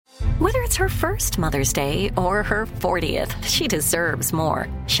Whether it's her first Mother's Day or her 40th, she deserves more.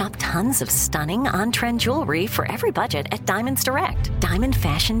 Shop tons of stunning on-trend jewelry for every budget at Diamonds Direct. Diamond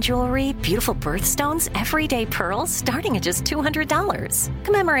fashion jewelry, beautiful birthstones, everyday pearls starting at just $200.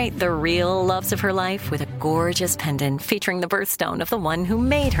 Commemorate the real loves of her life with a gorgeous pendant featuring the birthstone of the one who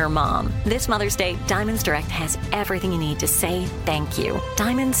made her mom. This Mother's Day, Diamonds Direct has everything you need to say thank you.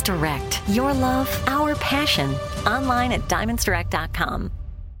 Diamonds Direct. Your love, our passion. Online at diamondsdirect.com.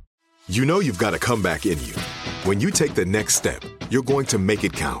 You know you've got a comeback in you. When you take the next step, you're going to make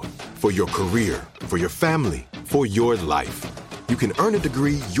it count. For your career, for your family, for your life. You can earn a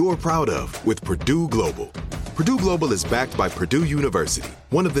degree you're proud of with Purdue Global. Purdue Global is backed by Purdue University,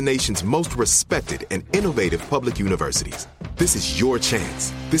 one of the nation's most respected and innovative public universities. This is your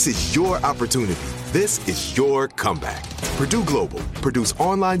chance. This is your opportunity. This is your comeback. Purdue Global, Purdue's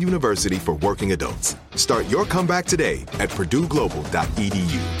online university for working adults. Start your comeback today at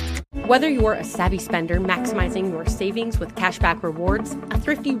purdueglobal.edu. Whether you're a savvy spender maximizing your savings with cashback rewards, a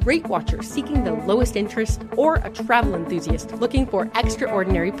thrifty rate watcher seeking the lowest interest, or a travel enthusiast looking for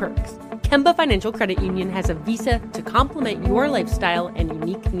extraordinary perks, Kemba Financial Credit Union has a visa to complement your lifestyle and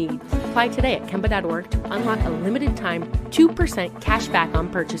unique needs. Apply today at Kemba.org to unlock a limited time 2% cash back on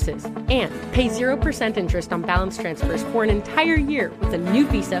purchases and pay 0% interest on balance transfers for an entire year with a new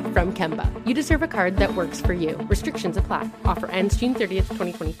visa from Kemba. You deserve a card that works for you. Restrictions apply. Offer ends June 30th,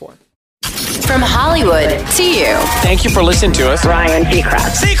 2024. From Hollywood to you. Thank you for listening to us. Ryan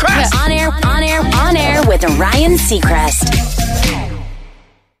Seacrest. On air with Ryan Seacrest.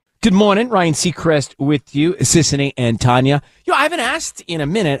 Good morning, Ryan Seacrest with you, Sissany and Tanya. I haven't asked in a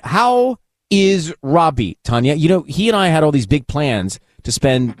minute, how is Robbie, Tanya? He and I had all these big plans to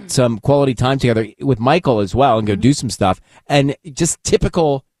spend some quality time together with Michael as well and go do some stuff. And just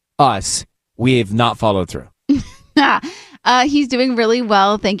typical us, we have not followed through. He's doing really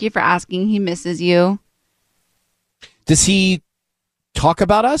well. Thank you for asking. He misses you. Does he talk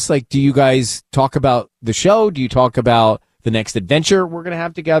about us? Like, do you guys talk about the show? Do you talk about the next adventure we're going to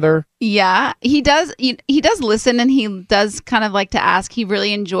have together? Yeah, he does. He does listen, and he does kind of like to ask. He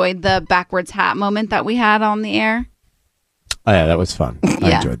really enjoyed the backwards hat moment that we had on the air. Oh, yeah, that was fun.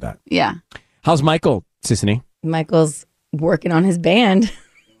 I enjoyed that. Yeah. How's Michael, Sissany? Michael's working on his band.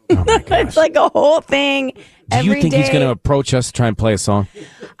 Oh my gosh. It's like a whole thing. Do you think he's going to approach us to try and play a song?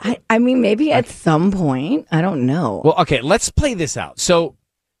 I mean, maybe at some point. I don't know. Well, okay, let's play this out. So,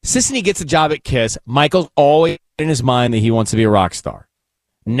 Sissany gets a job at KISS. Michael's always in his mind that he wants to be a rock star.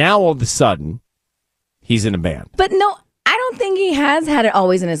 Now, all of a sudden, he's in a band. But no, I don't think he has had it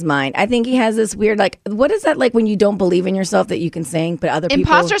always in his mind. I think he has this weird, like, what is that like when you don't believe in yourself that you can sing, but other people...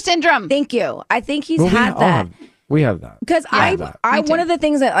 Imposter syndrome. Thank you. I think he's had that. We have that. Because one of the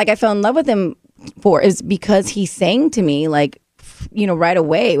things that I fell in love with him for is because he sang to me right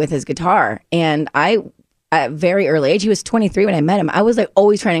away with his guitar. And at a very early age, he was 23 when I met him. I was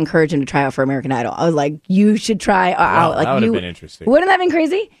always trying to encourage him to try out for American Idol. I was like, you should try out. That would have been interesting. Wouldn't that have been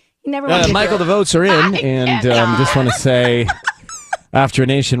crazy? He never went Michael, the votes are in. And just want to say, after a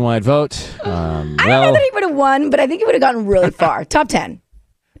nationwide vote, I don't know that he would have won, but I think he would have gotten really far. Top 10.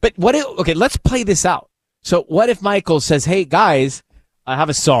 But okay, let's play this out. So what if Michael says, hey, guys, I have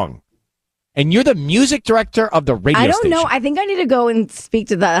a song. And you're the music director of the radio station. I don't know. I think I need to go and speak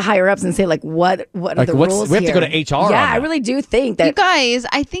to the higher ups and say, what are the rules we have here? to go to HR. Yeah, I really do think that. You guys,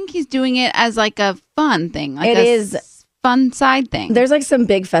 I think he's doing it as a fun thing. It is fun side thing. There's some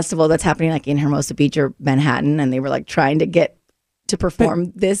big festival that's happening in Hermosa Beach or Manhattan, and they were trying to get to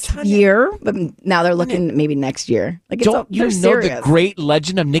perform this year, but now they're looking maybe next year. Don't you know serious. the great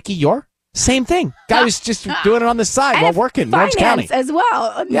legend of Nicky York? Same thing. Guy was just doing it on the side while working in Orange County. As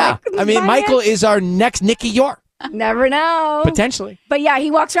well. Yeah. Michael is our next Nicky York. Never know. Potentially. But yeah, he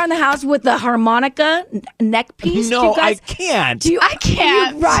walks around the house with the harmonica neck piece. No, I can't. I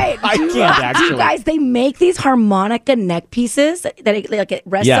can't. Right. I can't, actually. You guys, they make these harmonica neck pieces that it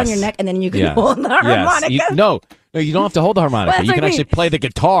rests on your neck, and then you can hold the harmonica. Yes. No, you don't have to hold the harmonica. Well, you can actually play the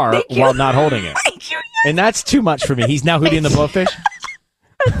guitar while not holding it. Thank you. And that's too much for me. He's now Hootie and the Blowfish.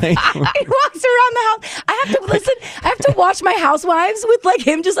 He walks around the house. I have to listen. I have to watch my Housewives with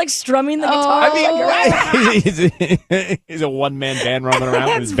him just strumming the guitar. He's a one-man band running around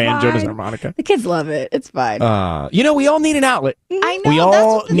with his banjo and his harmonica. The kids love it. It's fine. We all need an outlet. I know. We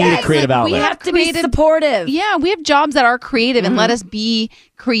all need a creative outlet. We have to be supportive. Yeah, we have jobs that are creative and let us be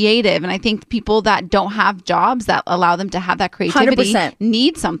creative. And I think people that don't have jobs that allow them to have that creativity 100%.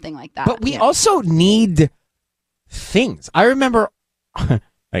 need something like that. But we also need things. I remember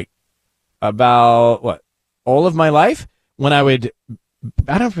about all of my life when I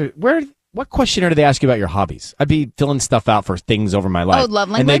don't know where what questionnaire do they ask you about your hobbies? I'd be filling stuff out for things over my life. Oh, love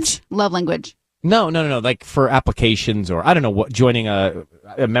language? Love language. No. Like for applications or I don't know what, joining a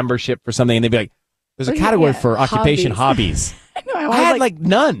membership for something, and they'd be like, "There's a category for occupation hobbies." I had like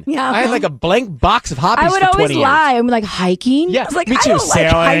none. Yeah. I had like a blank box of hobbies. I would for always 20 lie. I'm like hiking. Yeah, I was like, me I too. don't like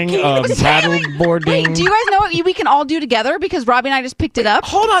Sailing, hiking. paddle boarding. Wait, do you guys know what we can all do together? Because Robbie and I just picked it up.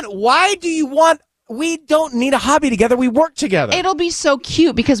 Hold on. Why do you want? We don't need a hobby together. We work together. It'll be so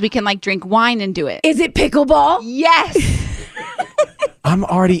cute because we can like drink wine and do it. Is it pickleball? Yes. I'm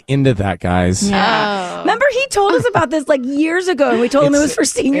already into that, guys. Yeah. Remember, he told us about this like years ago, and we told him it was for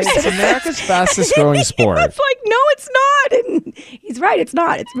senior It's citizens. America's fastest growing sport. It's like, no, it's not. And he's right. It's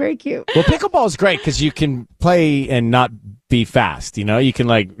not. It's very cute. Well, pickleball is great because you can play and not be fast. You know, you can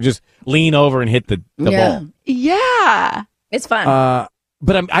like just lean over and hit the ball. Yeah. It's fun.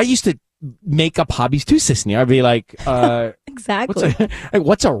 But I used to make up hobbies too, Sisney. I'd be like, exactly.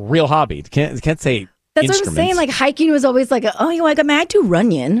 what's a real hobby? Can't say. That's what I'm saying. Like hiking was always like, I do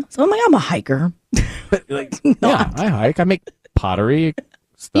Runyon. So I'm like, I'm a hiker. But like, yeah, I hike. I make pottery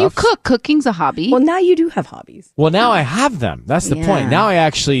stuff. You cook. Cooking's a hobby. Well, now you do have hobbies. Well, now I have them. That's the point. Now I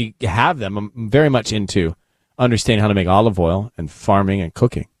actually have them. I'm very much into understanding how to make olive oil and farming and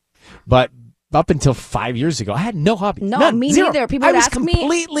cooking. But up until 5 years ago, I had no hobby. No, None. me Zero. neither. People I would was ask me,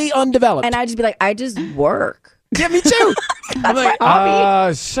 completely undeveloped. and I'd just be like, I just work. Yeah, me too. I'm like, my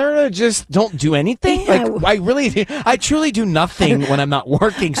hobby. sort of just don't do anything. Yeah. Like, I truly do nothing when I'm not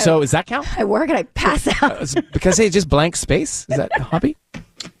working. So does that count? I work and I pass out. Because it's just blank space. Is that a hobby?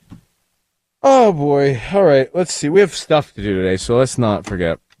 Oh boy! All right, let's see. We have stuff to do today, so let's not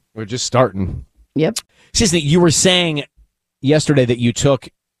forget. We're just starting. Yep. Sisney, you were saying yesterday that you took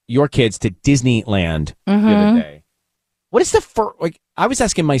your kids to Disneyland the other day. What is the first? Like, I was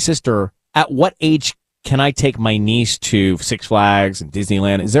asking my sister, at what age can I take my niece to Six Flags and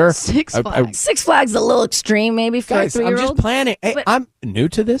Disneyland? Is there Six Flags? Six Flags is a little extreme, maybe for guys, a 3-year-old. I'm just planning. Hey, But- I'm new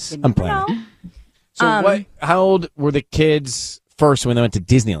to this. I'm planning. No. So, how old were the kids first when they went to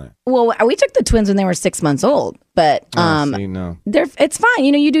Disneyland? Well, we took the twins when they were 6 months old, but See, no. it's fine.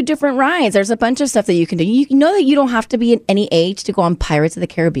 You know, you do different rides. There's a bunch of stuff that you can do. You know that you don't have to be in any age to go on Pirates of the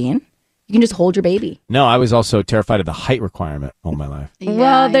Caribbean. You can just hold your baby. No, I was also terrified of the height requirement all my life. Yeah,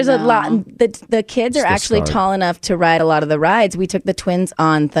 Well, there's I a lot. know. The kids It's are the actually start. tall enough to ride a lot of the rides. We took the twins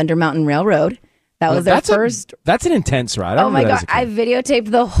on Thunder Mountain Railroad. That was their first. That's an intense ride. I Oh my remember that god! as a kid. I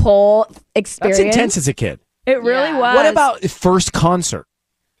videotaped the whole That's experience. intense as a kid. It really Yeah. was. What about first concert?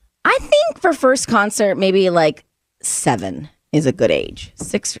 I think for first concert, maybe like 7 is a good age.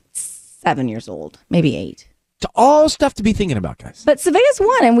 6, 7 years old, maybe 8. It's all stuff to be thinking about, guys. But Saveda's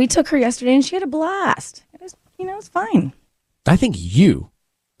won, and we took her yesterday, and she had a blast. It was, it's fine. I think you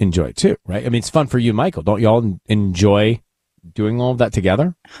enjoy it too, right? I mean, it's fun for you, Michael. Don't you all enjoy doing all of that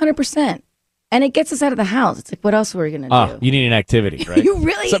together? 100%. And it gets us out of the house. It's like, what else were we going to do? You need an activity, right? You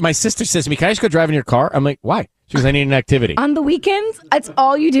really- So my sister says to me, "Can I just go drive in your car?" I'm like, "Why?" She goes, "I need an activity." On the weekends, that's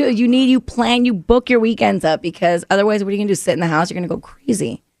all you do. You plan, you book your weekends up, because otherwise, what are you going to do? Sit in the house? You're going to go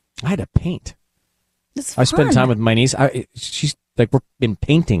crazy. I had to paint. It's I spent fun. time with my niece. She's like, we're in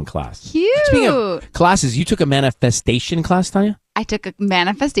painting class. Cute. Speaking of classes, you took a manifestation class, Tanya? I took a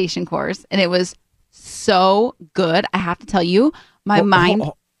manifestation course and it was so good. I have to tell you, my mind.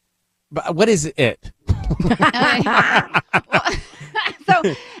 But what is it? So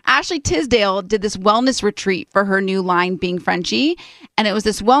Ashley Tisdale did this wellness retreat for her new line, Being Frenchie. And it was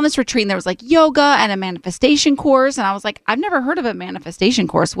this wellness retreat, and there was like yoga and a manifestation course. And I was like, I've never heard of a manifestation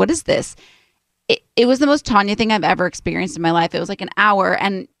course. What is this? It was the most Tanya thing I've ever experienced in my life. It was like an hour,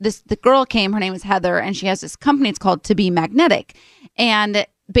 and the girl came. Her name is Heather, and she has this company. It's called To Be Magnetic, and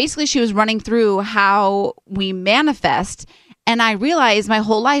basically she was running through how we manifest. And I realized my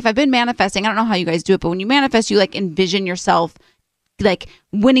whole life I've been manifesting. I don't know how you guys do it, but when you manifest, you like envision yourself like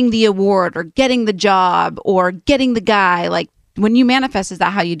winning the award or getting the job or getting the guy. Like when you manifest, is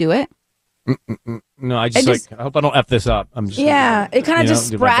that how you do it? No, I hope I don't F this up. I'm just it kind of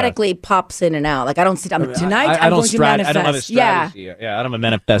just do my best. sporadically pops in and out. Like I don't sit down tonight. I I'm don't going to I manifest. don't have a strategy. Yeah, I don't have a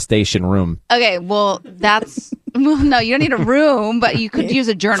manifestation room. Okay, well, that's well, no, you don't need a room, but you could use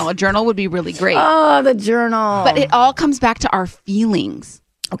a journal. A journal would be really great. Oh, the journal. But it all comes back to our feelings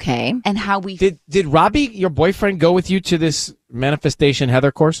okay. and how we. Did Robbie, your boyfriend, go with you to this manifestation Heather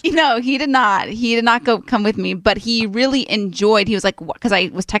course? No, he did not. He did not come with me, but he really enjoyed. He was like, because I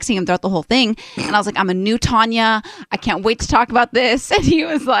was texting him throughout the whole thing, and I was like, I'm a new Tanya. I can't wait to talk about this. And he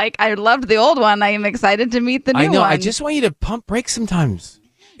was like, I loved the old one. I am excited to meet the new I know. one. I just want you to pump brakes sometimes.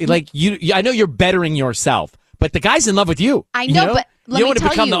 Like I know you're bettering yourself, but the guy's in love with you. I know, but You don't want to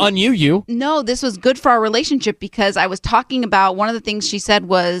become the un-you. No, this was good for our relationship because I was talking about, one of the things she said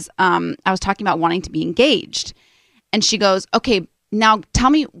was, I was talking about wanting to be engaged. And she goes, okay, now tell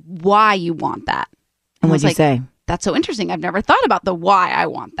me why you want that. And what'd you say? That's so interesting. I've never thought about the why I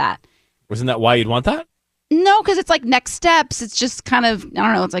want that. Wasn't that why you'd want that? No, because it's like next steps. It's just kind of, I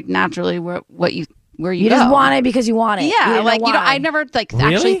don't know, it's like naturally where you You just want it because you want it. Yeah, I never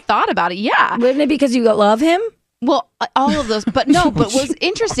actually thought about it. Yeah. Wouldn't it because you love him? Well, all of those, but no, but what was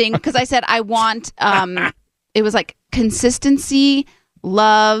interesting because I said I want, it was like consistency,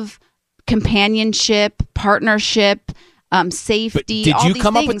 love, companionship, partnership, safety. But did you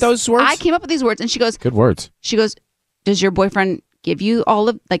come up with those words? I came up with these words, and she goes, good words. She goes, does your boyfriend give you all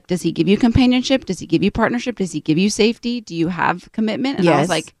of, like, does he give you companionship? Does he give you partnership? Does he give you safety? Do you have commitment? And I was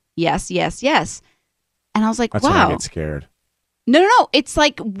like, yes. And I was like, That's wow. when I get scared. No. It's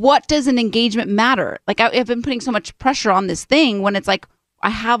like, what does an engagement matter? Like, I've been putting so much pressure on this thing when it's like, I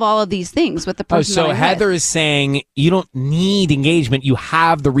have all of these things with the person. So Heather is saying you don't need engagement. You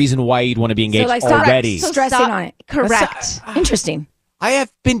have the reason why you'd want to be engaged already. So stressing on it. Correct. Interesting. I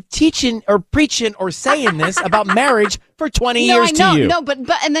have been teaching or preaching or saying this about marriage for 20 years to you. No, but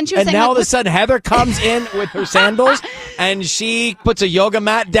and then she was saying, now all of a sudden Heather comes in with her sandals and she puts a yoga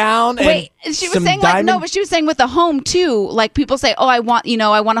mat down. Wait, she was saying but she was saying with the home too. Like people say, oh, I want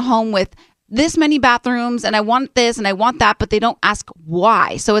a home with this many bathrooms and I want this and I want that, but they don't ask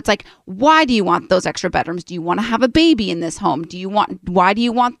why. So it's like, why do you want those extra bedrooms? Do you want to have a baby in this home? Why do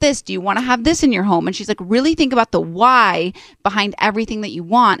you want this? Do you want to have this in your home? And she's like, really think about the why behind everything that you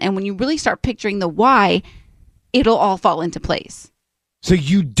want. And when you really start picturing the why, it'll all fall into place. So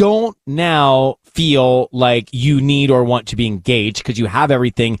you don't now feel like you need or want to be engaged because you have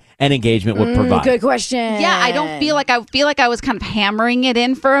everything an engagement would provide. Good question. Yeah, I don't feel like I was kind of hammering it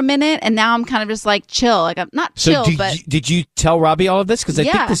in for a minute, and now I'm kind of just like chill. Like I'm not chill, but did you tell Robbie all of this? Because I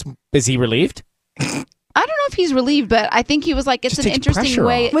think is he relieved? I don't know if he's relieved, but I think he was like, it's just an interesting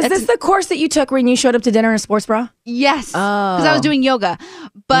way. Was this the course that you took when you showed up to dinner in a sports bra? Yes, because I was doing yoga.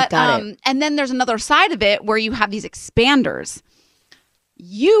 But it. And then there's another side of it where you have these expanders.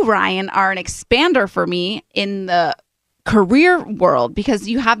 You, Ryan, are an expander for me in the career world because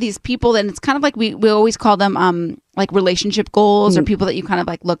you have these people and it's kind of like we always call them like relationship goals or people that you kind of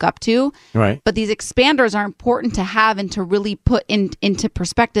like look up to. Right. But these expanders are important to have and to really put into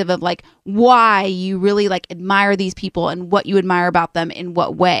perspective of like why you really like admire these people and what you admire about them in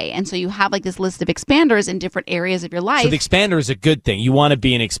what way. And so you have like this list of expanders in different areas of your life. So the expander is a good thing. You want to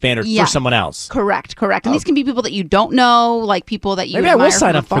be an expander for someone else. Correct. And these can be people that you don't know, like people that you Maybe admire I will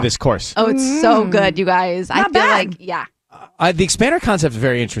sign up for this course. Oh, it's so good, you guys. I feel like, yeah. The expander concept is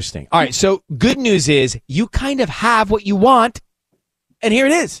very interesting. All right, so good news is you kind of have what you want, and here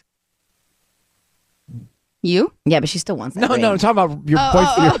it is. You? Yeah, but she still wants that. No, I'm talking about your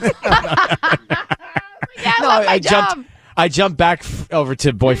boyfriend. Yeah, I jumped back over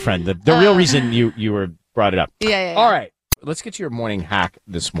to boyfriend. The real reason you were brought it up. Yeah. All right, let's get to your morning hack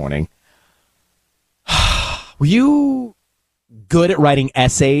this morning. Were you good at writing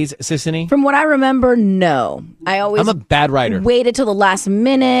essays, Sissany? From what I remember, no. I'm a bad writer. Waited till the last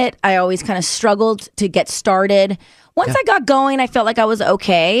minute. I always kind of struggled to get started. Once I got going, I felt like I was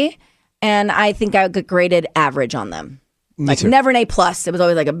okay, and I think I got graded average on them. Me too. Never an A+. It was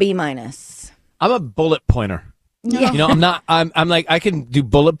always like a B-. I'm a bullet pointer. Yeah. You know, I'm like I can do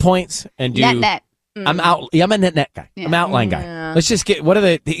bullet points and do net. I'm a net guy. Yeah. I'm an outline guy. Let's just get what are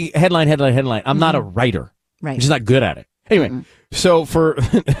the headline. I'm not a writer. Right. I'm just not good at it. Anyway, so for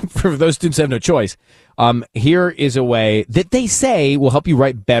those students who have no choice, here is a way that they say will help you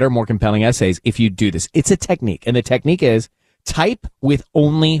write better, more compelling essays if you do this. It's a technique, and the technique is type with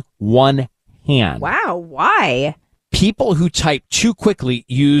only one hand. Wow, why? People who type too quickly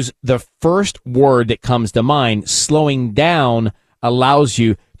use the first word that comes to mind. Slowing down allows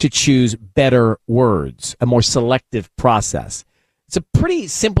you to choose better words, a more selective process. It's a pretty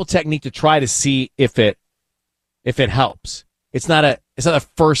simple technique to try to see if it helps. It's not the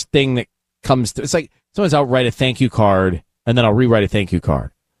first thing that comes to. It's like someone's I'll write a thank you card and then I'll rewrite a thank you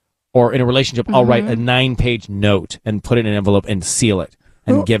card. Or in a relationship, I'll write a 9-page note and put it in an envelope and seal it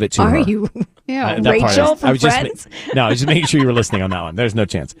and give it to her. Are you? Yeah, Rachel from Friends? I was just making sure you were listening on that one. There's no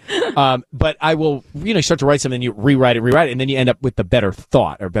chance. But I will, start to write something, you rewrite it, and then you end up with the better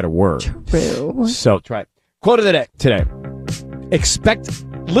thought or better word. True. So try it. Quote of the day today. Expect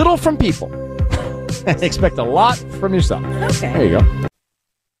little from people. Expect a lot from yourself. Okay. There you go.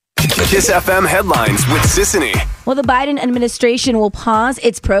 Kiss FM headlines with Sissany. Well, the Biden administration will pause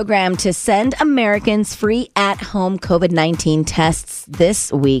its program to send Americans free at-home COVID-19 tests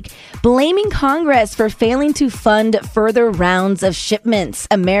this week, blaming Congress for failing to fund further rounds of shipments.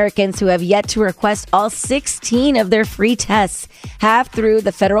 Americans who have yet to request all 16 of their free tests have through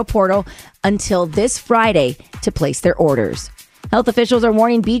the federal portal until this Friday to place their orders. Health officials are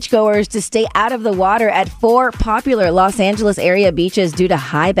warning beachgoers to stay out of the water at 4 popular Los Angeles area beaches due to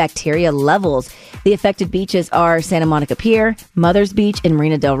high bacteria levels. The affected beaches are Santa Monica Pier, Mother's Beach in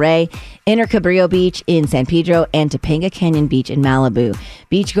Marina del Rey, Inner Cabrillo Beach in San Pedro, and Topanga Canyon Beach in Malibu.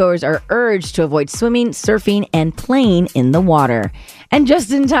 Beachgoers are urged to avoid swimming, surfing, and playing in the water. And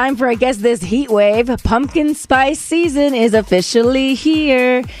just in time for, I guess, this heat wave, pumpkin spice season is officially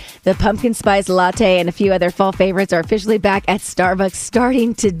here. The pumpkin spice latte and a few other fall favorites are officially back at Starbucks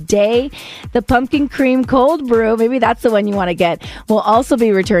starting today. The pumpkin cream cold brew, maybe that's the one you want to get, will also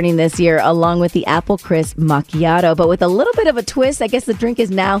be returning this year along with the apple crisp macchiato. But with a little bit of a twist, I guess the drink is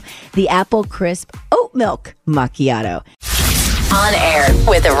now the apple crisp oat milk macchiato. On air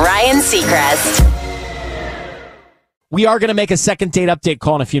with Ryan Seacrest. We are going to make a second date update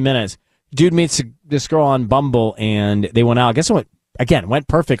call in a few minutes. Dude meets this girl on Bumble, and they went out. I guess it went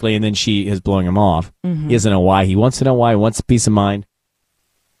perfectly, and then she is blowing him off. Mm-hmm. He doesn't know why. He wants to know why. He wants peace of mind.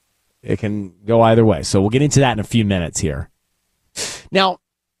 It can go either way. So we'll get into that in a few minutes here. Now,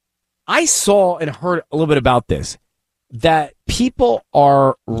 I saw and heard a little bit about this, that people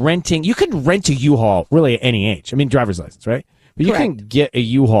are renting. You can rent a U-Haul really at any age. I mean, driver's license, right? But you can get a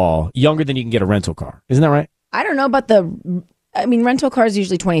U-Haul younger than you can get a rental car. Isn't that right? I don't know about rental cars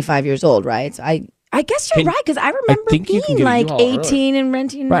usually 25 years old, right? So I guess you're right, because I remember being like 18 and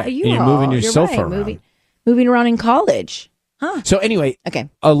renting a U-Haul. And you're moving your sofa around. Moving around in college. Huh. So anyway, okay.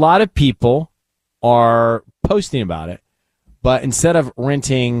 A lot of people are posting about it, but instead of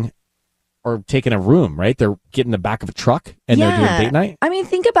renting or taking a room, right, they're getting the back of a truck and they're doing date night. I mean,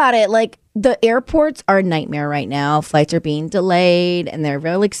 think about it. Like, the airports are a nightmare right now. Flights are being delayed and they're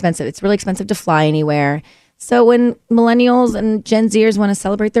really expensive. It's really expensive to fly anywhere. So when millennials and Gen Zers want to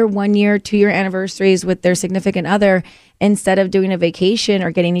celebrate their 1 year, 2 year anniversaries with their significant other, instead of doing a vacation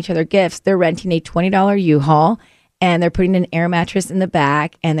or getting each other gifts, they're renting a $20 U-Haul and they're putting an air mattress in the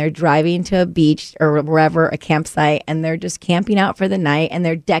back and they're driving to a beach or wherever, a campsite, and they're just camping out for the night and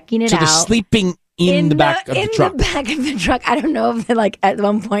they're decking it out. So they're sleeping in the back of the truck. In the back of the truck. I don't know if like at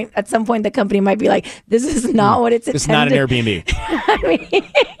some point the company might be like, this is not what it's intended. It's not an Airbnb. I mean...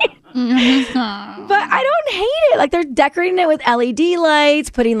 But I don't hate it. Like, they're decorating it with LED lights,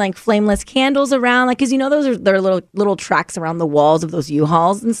 putting like flameless candles around, like, because there are little tracks around the walls of those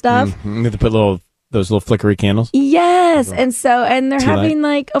U-Hauls and stuff. Mm-hmm. You have to put those little flickery candles. Yes, and they're having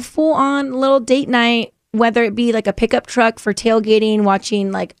like a full on little date night, whether it be like a pickup truck for tailgating,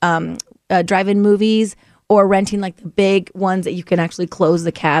 watching like drive-in movies, or renting like the big ones that you can actually close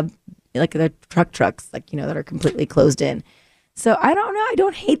the cab, like the trucks, like, that are completely closed in. So I don't know. I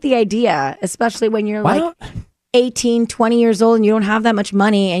don't hate the idea, especially when you're 18, 20 years old and you don't have that much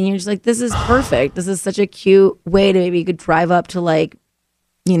money and you're just like, this is perfect. This is such a cute way to maybe you could drive up to like,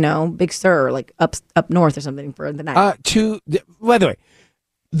 Big Sur, like up north or something for the night. By the way,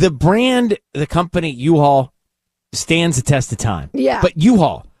 the company U-Haul stands the test of time. Yeah. But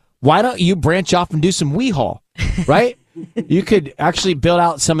U-Haul, why don't you branch off and do some We-Haul, right? You could actually build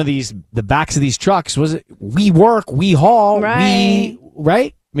out some of the backs of these trucks. Was it We Work, We Haul, right?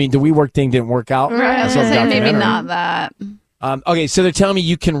 Right? I mean, the We Work thing didn't work out. Right. I was going to say maybe not that. Okay, so they're telling me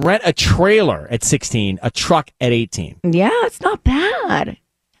you can rent a trailer at 16, a truck at 18. Yeah, it's not bad.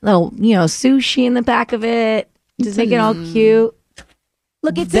 Little, sushi in the back of it. Just make it all cute.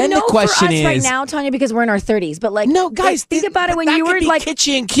 Look, it's then a no the question for us is, right now, Tanya, because we're in our 30s. But like, no, guys, think about it when you were like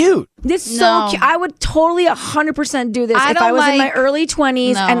kitschy and cute. This is so cute. I would totally 100% do this if I was in my early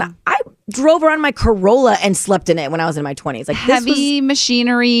 20s, and I drove around my Corolla and slept in it when I was in my 20s. Like, heavy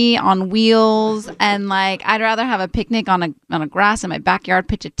machinery on wheels, and like, I'd rather have a picnic on a grass in my backyard,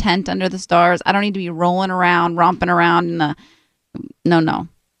 pitch a tent under the stars. I don't need to be rolling around, romping around in the no.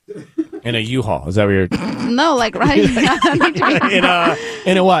 In a U-Haul, is that what you're? No, like right. in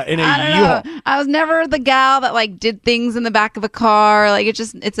a what? In a U-Haul. I was never the gal that like did things in the back of a car. Like,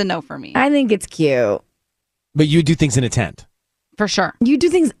 it's a no for me. I think it's cute. But you do things in a tent. For sure. You do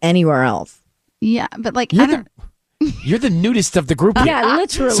things anywhere else. Yeah, but like you're the nudist of the group. Yeah,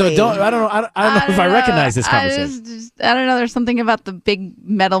 literally. So I don't know if I recognize this conversation. I don't know. There's something about the big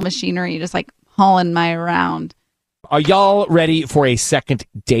metal machinery just like hauling my around. Are y'all ready for a second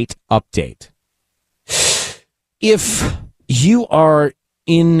date update? If you are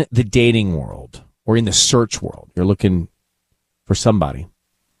in the dating world or in the search world, you're looking for somebody,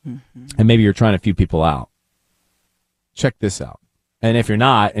 and maybe you're trying a few people out, check this out. And if you're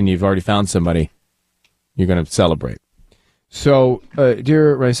not, and you've already found somebody, you're going to celebrate. So,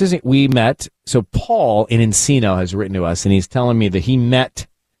 dear Ryan Sissany, we met. So Paul in Encino has written to us, and he's telling me that he met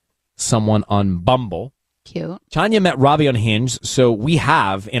someone on Bumble. Cute. Tanya met Robbie on Hinge, so we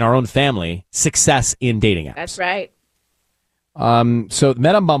have in our own family success in dating apps. That's right. So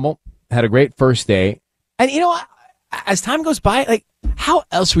met on Bumble, had a great first day, and you know what? As time goes by, like, how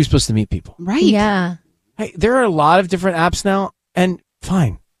else are we supposed to meet people? Right. Yeah. Hey, there are a lot of different apps now, and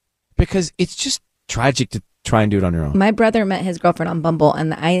fine, because it's just tragic to try and do it on your own. My brother met his girlfriend on Bumble,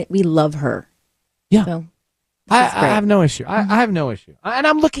 and we love her. Yeah. So I have no issue. I have no issue. And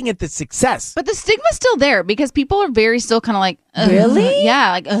I'm looking at the success. But the stigma's still there because people are very still kind of like, Really?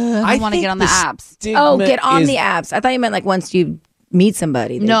 Yeah, like, I want to think get on the apps. Oh, get on the apps. I thought you meant like once you meet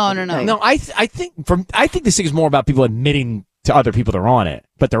somebody. No. No, I think this thing is more about people admitting to other people they're on it,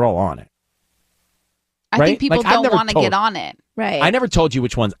 but they're all on it. I Right? think people Like, I've don't never want to told- get on it. Right. I never told you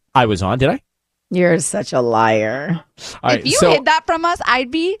which ones I was on, did I? You're such a liar. All right, If you so hid that from us, I'd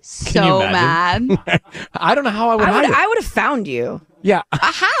be Can you so mad. imagine? I don't know how I would hide it. I would have found you. Yeah.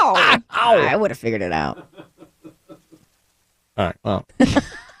 How? I would have figured it out. All right. Well.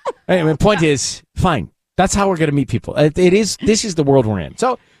 Anyway, the point is, fine. That's how we're going to meet people. This is the world we're in.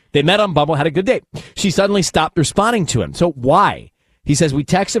 So they met on Bumble, had a good date. She suddenly stopped responding to him. So why? He says, we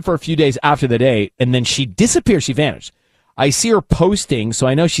texted for a few days after the date, and then she disappeared. She vanished. I see her posting, so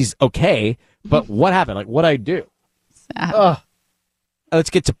I know she's okay. But what happened? Like, what'd I do? Let's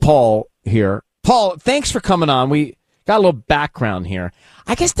get to Paul here. Paul, thanks for coming on. We got a little background here.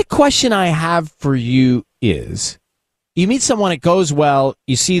 I guess the question I have for you is, you meet someone, it goes well,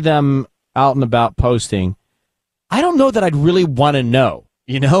 you see them out and about posting. I don't know that I'd really want to know,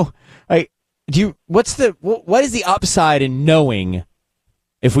 you know? Like, what is the upside in knowing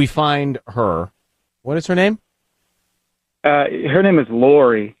if we find her? What is her name? Her name is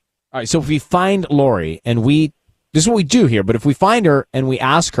Lori. All right, so if we find Lori and this is what we do here, but if we find her and we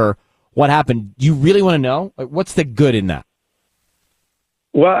ask her what happened, do you really want to know? Like, what's the good in that?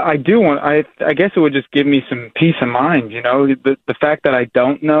 Well, I do want. I guess it would just give me some peace of mind. You know, the fact that I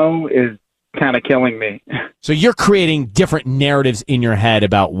don't know is kind of killing me. So you're creating different narratives in your head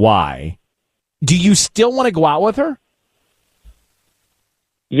about why. Do you still want to go out with her?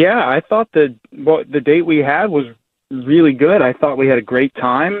 Yeah, I thought the date we had was really good. I thought we had a great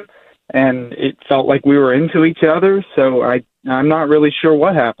time, and it felt like we were into each other. So I'm not really sure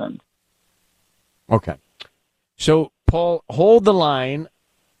what happened. Okay. So, Paul, hold the line.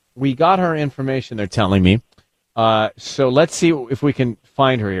 We got her information, they're telling me. So let's see if we can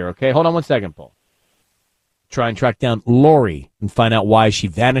find her here, okay? Hold on one second, Paul. Try and track down Lori and find out why she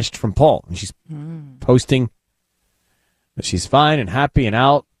vanished from Paul. And she's posting that she's fine and happy and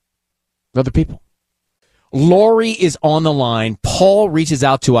out with other people. Lori is on the line. Paul reaches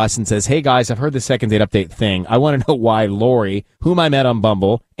out to us and says, hey, guys, I've heard the second date update thing. I want to know why Lori, whom I met on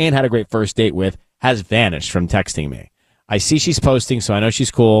Bumble and had a great first date with, has vanished from texting me. I see she's posting, so I know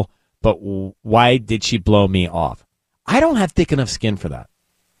she's cool, but why did she blow me off? I don't have thick enough skin for that.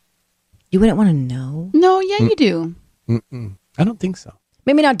 You wouldn't want to know? No, yeah, you do. I don't think so.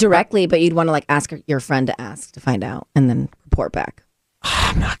 Maybe not directly, but you'd want to like ask your friend to ask to find out and then report back.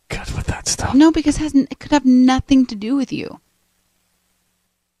 I'm not good with that stuff. No, because it could have nothing to do with you.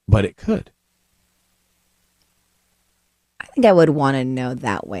 But it could. I think I would want to know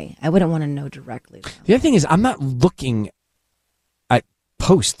that way. I wouldn't want to know directly, though. The other thing is, I'm not looking at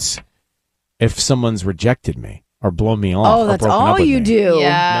posts if someone's rejected me or blown me off. Oh, or that's broken up all with you me. do.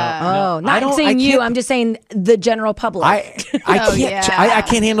 Yeah. Oh, I not don't- saying I you. can't- I'm just saying the general public. I can't. yeah. I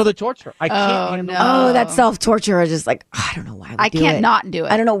can't handle the torture. I can't Oh, handle. no. Oh, that self-torture is just like, I don't know why we I do can't it. not do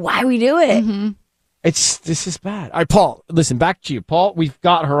it. I don't know why we do it. This is bad. All right, Paul, listen, back to you. Paul, we've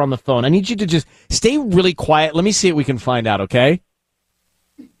got her on the phone. I need you to just stay really quiet. Let me see what we can find out, okay?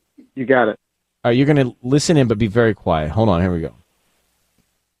 You got it. All right, you're going to listen in, but be very quiet. Hold on, here we go.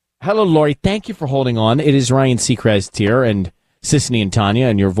 Hello, Lori. Thank you for holding on. It is Ryan Seacrest here and Sissany and Tanya,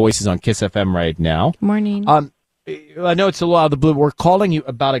 and your voice is on Kiss FM right now. Morning. I know it's a little out of the blue. We're calling you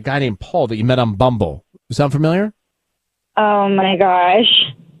about a guy named Paul that you met on Bumble. Sound familiar? Oh my gosh.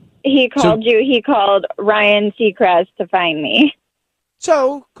 He called you. He called Ryan Seacrest to find me.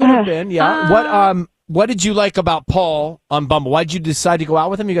 So, could have been, yeah. What did you like about Paul on Bumble? Why did you decide to go out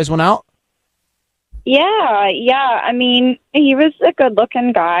with him? You guys went out? Yeah. I mean, he was a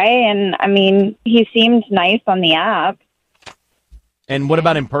good-looking guy, and I mean, he seemed nice on the app. And what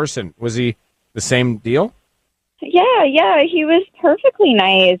about in person? Was he the same deal? Yeah, he was perfectly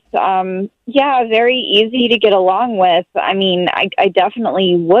nice. Very easy to get along with. I mean, I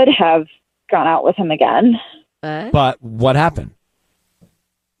definitely would have gone out with him again. But what happened?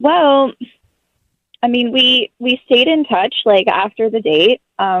 Well, I mean, we stayed in touch. Like after the date,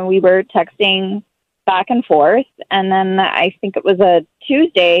 we were texting back and forth, and then I think it was a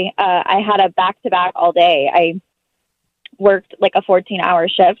Tuesday. I had a back-to-back all day. I worked like a 14-hour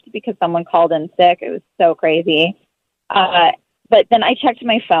shift because someone called in sick. It was so crazy. But then I checked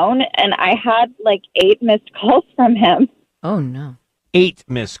my phone, and I had like 8 missed calls from him. Oh, no. 8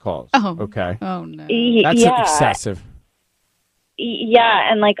 missed calls. Oh. Okay. Oh, no. That's excessive.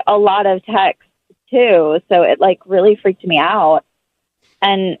 Yeah, and like a lot of texts too. So it like really freaked me out.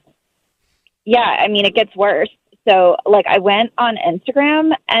 And yeah, I mean, it gets worse. So like I went on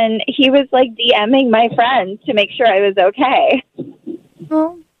Instagram and he was like DMing my friends to make sure I was okay.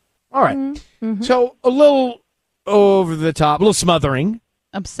 Oh. All right. Mm-hmm. So a little over the top, a little smothering,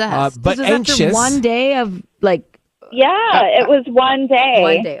 Obsessed. but This was anxious. after one day of like. Yeah, it was one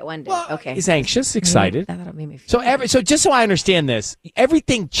day. One day. Well, Okay. He's anxious, excited. I thought it made me feel So just so I understand this,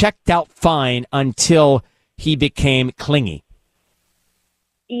 everything checked out fine until he became clingy.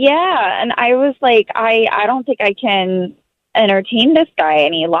 Yeah, and I was like, I don't think I can entertain this guy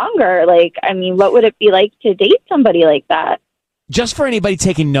any longer. Like, I mean, what would it be like to date somebody like that? Just for anybody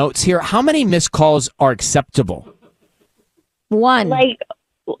taking notes here, how many missed calls are acceptable? one. Like,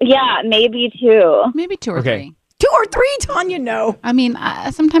 yeah, maybe 2. Maybe 2 or Okay. 3. 2 or 3, Tanya, no. I mean,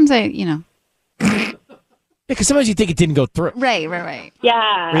 sometimes Because sometimes you think it didn't go through. Right.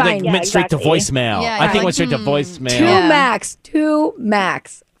 Yeah, Or like yeah, went straight to exactly. voicemail. Yeah, I think like, it went straight to voicemail. 2 Yeah. max. 2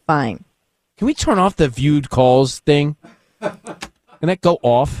 max. Fine. Can we turn off the viewed calls thing? Can that go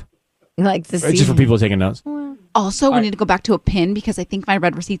off? Like to Or see. just for people taking notes? Also, we need to go back to a pin because I think my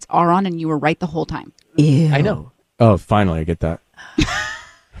red receipts are on and you were right the whole time. Ew. I know. Oh, finally, I get that.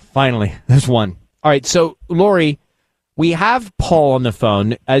 Finally, there's one. All right, so Lori, we have Paul on the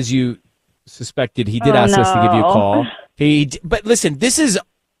phone. As you suspected, he did ask us to give you a no. call. But listen, this is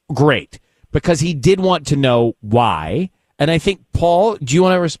great because he did want to know why. And I think, Paul, do you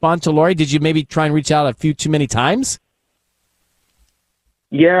want to respond to Lori? Did you maybe try and reach out a few too many times?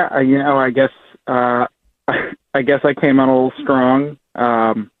 Yeah, I guess I guess I came out a little strong.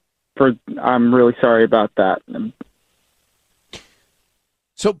 I'm really sorry about that.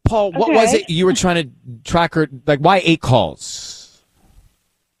 So, Paul, what was Okay. it you were trying to track her? Like, why 8 calls?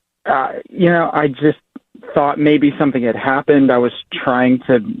 I just thought maybe something had happened. I was trying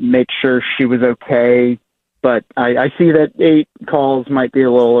to make sure she was okay, but I see that 8 calls might be a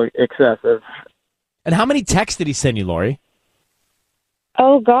little excessive. And how many texts did he send you, Lori?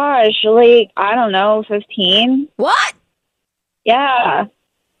 Oh gosh, like I don't know, 15. What? Yeah.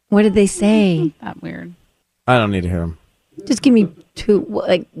 What did they say? That weird. I don't need to hear him. Just give me 2.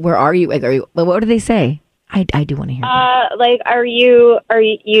 Like, where are you? Like, are you? What did they say? I do want to hear. Like, are you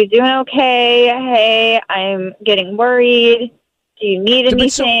doing okay? Hey, I'm getting worried. Do you need Yeah, but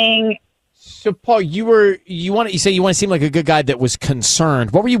so- anything? So, Paul, you say you want to seem like a good guy that was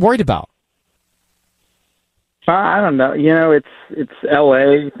concerned. What were you worried about? I don't know. It's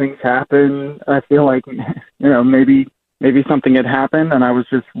L.A. Things happen. I feel like, maybe something had happened, and I was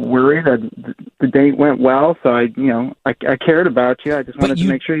just worried. The date went well, so I cared about you. I just wanted to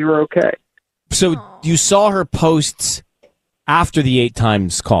make sure you were okay. So you saw her posts after the 8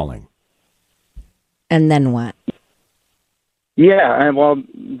 times calling. And then what? Yeah, and well,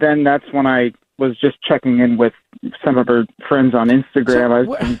 then that's when I was just checking in with some of her friends on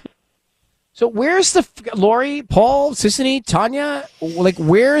Instagram. So where's the Lori, Paul, Sissany, Tanya? Like,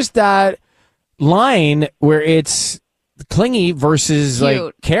 where's that line where it's clingy versus Cute.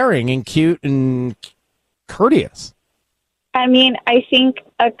 like caring and cute and courteous? I mean, I think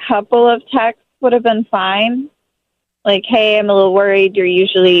a couple of texts would have been fine. Like, hey, I'm a little worried. You're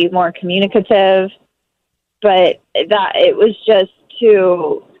usually more communicative. But that it was just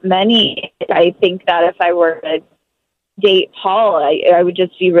too many. I think that if I were to date Paul, I would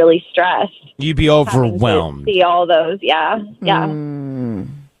just be really stressed. You'd be having to overwhelmed. See all those. Yeah.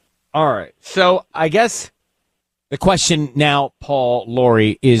 All right. So I guess the question now, Paul,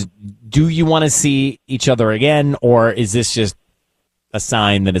 Lori, is do you want to see each other again, or is this just a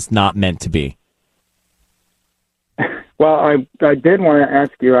sign that it's not meant to be? Well, I did want to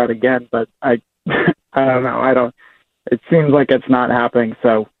ask you out again, but I don't know. It seems like it's not happening,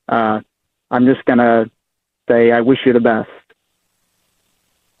 so I'm just going to say I wish you the best.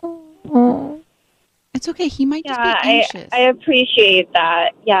 It's okay. He might just Yeah, be anxious. I appreciate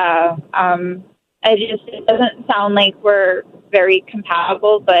that. Yeah. It doesn't sound like we're very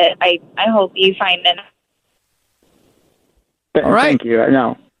compatible, but I hope you find it. All right. Thank you.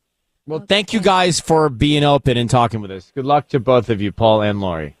 No. Well, thank you guys for being open and talking with us. Good luck to both of you, Paul and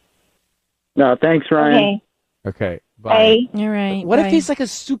Lori. No, thanks, Ryan. Okay. Okay. Bye. Bye. You're right. What if he's like a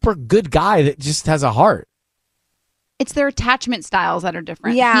super good guy that just has a heart? It's their attachment styles that are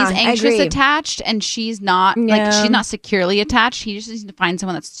different. Yeah, He's I anxious agree. attached, and she's not. Like she's not securely attached. He just needs to find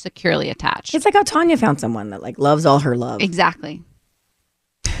someone that's securely attached. It's like how Tanya found someone that like loves all her love. Exactly.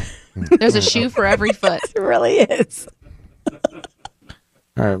 There's a shoe for every foot. It really is. All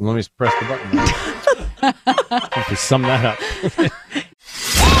right, let me just press the button. If we sum that up.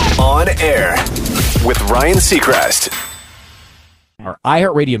 On Air with Ryan Seacrest. Our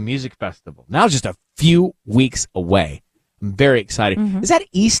iHeartRadio Music Festival, now just a few weeks away. I'm very excited. Is that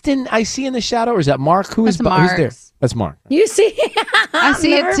Easton I see in the shadow, or is that Mark? Who's there? Mark's. That's Mark. You see? I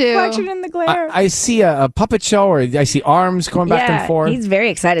see it too. Reflection in the glare. I see a puppet show, or I see arms going back and forth. He's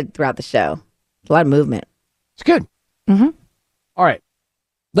very excited throughout the show. A lot of movement. It's good. Mm-hmm. All right.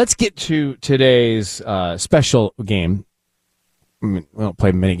 Let's get to today's special game. I mean, we don't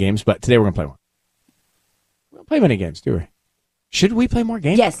play many games, but today we're going to play one. We don't play many games, do we? Should we play more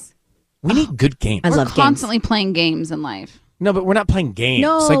games? Yes. We need good games. We're constantly playing games in life. No, but we're not playing games.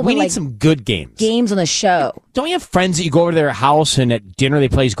 No, like, we but, need some good games. Games on the show. Don't you have friends that you go over to their house and at dinner they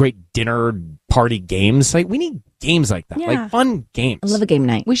play these great dinner party games? Like, we need games like that. Yeah. Like, fun games. I love a game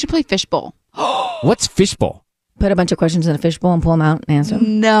night. We should play Fishbowl. What's Fishbowl? Put a bunch of questions in a fishbowl and pull them out and answer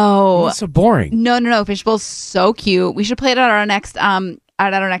them. No. That's so boring. No. Fishbowl's so cute. We should play it at our next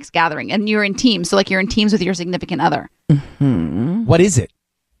gathering. And you're in teams. So like you're in teams with your significant other. Mm-hmm. What is it?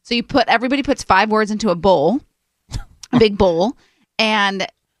 So everybody puts 5 words into a bowl, a big bowl. And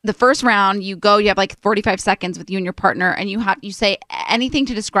the first round you have like 45 seconds with you and your partner, and you say anything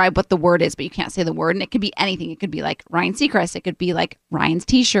to describe what the word is, but you can't say the word. And it could be anything. It could be like Ryan Seacrest. It could be like Ryan's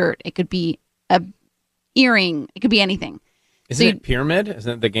t-shirt. It could be a earring. It could be anything. Isn't it Pyramid?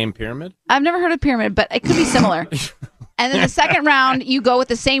 Isn't it the game Pyramid? I've never heard of Pyramid, but it could be similar. And then the second round, you go with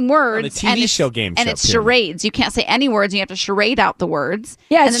the same words. The TV show game. And it's charades. You can't say any words. You have to charade out the words.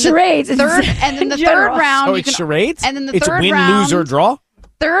 Yeah, and it's charades. And then the third round. Oh, it's charades? And then the it's third win, round. lose, or draw?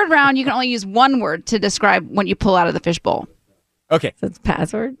 Third round, you can only use one word to describe when you pull out of the fishbowl. Okay. So it's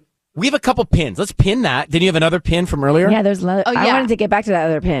password? We have a couple pins. Let's pin that. Didn't you have another pin from earlier? Yeah, there's another. Oh, I yeah. wanted to get back to that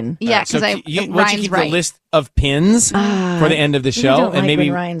other pin. Yeah, because Why don't you Ryan's keep right. the list of pins for the end of the show, don't and like maybe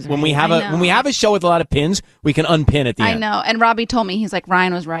when Ryan's when we right. have when we have a show with a lot of pins, we can unpin at the I end. know. And Robbie told me, he's like,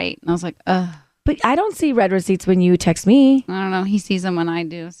 Ryan was right. And I was like, ugh. But I don't see red receipts when you text me. I don't know. He sees them when I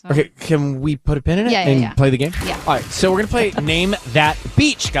do. So. Okay, can we put a pin in it Yeah, and yeah. play the game? Yeah. All right, so we're going to play Name That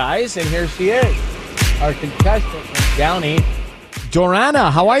Beach, guys, and here she is, our contestant from Downey,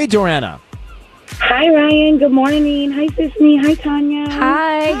 Dorana. How are you, Dorana? Hi, Ryan. Good morning. Hi, Sisney. Hi, Tanya.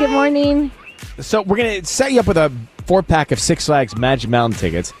 Hi, good morning. So we're going to set you up with a 4-pack of Six Flags Magic Mountain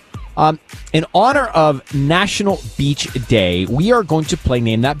tickets. In honor of National Beach Day, we are going to play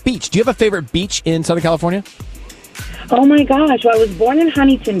Name That Beach. Do you have a favorite beach in Southern California? Oh, my gosh. Well, I was born in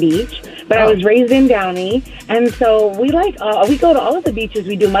Huntington Beach, but I was raised in Downey. And so we we go to all of the beaches.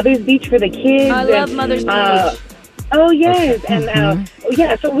 We do Mother's Beach for the kids. I love Mother's Beach. Oh, yes. And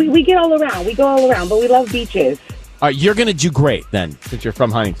yeah, so we get all around. We go all around, but we love beaches. All right, you're going to do great then, since you're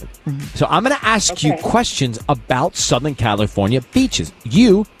from Huntington. So I'm going to ask you questions about Southern California beaches.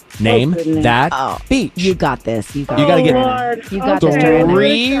 You name that beach. You got this. You got to get Lord. You got Okay. this, Dorana.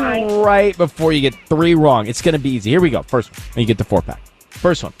 3 right before you get 3 wrong. It's going to be easy. Here we go. First one. And you get the 4-pack.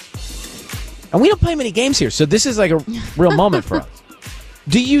 First one. And we don't play many games here, so this is like a real moment for us.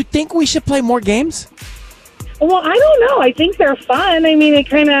 Do you think we should play more games? Well, I don't know. I think they're fun. I mean, it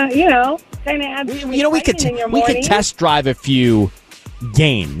kind of, adds some We could excitement in your we could morning. test drive a few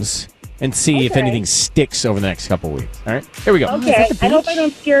games and see if anything sticks over the next couple weeks. All right, here we go. Okay, I hope I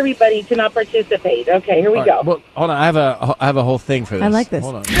don't scare everybody to not participate. Okay, here we All go. right, well, hold on. I have a whole thing for this. I like this.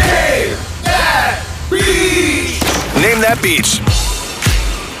 Hold on. Name that beach.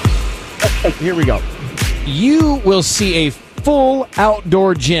 Here we go. You will see a full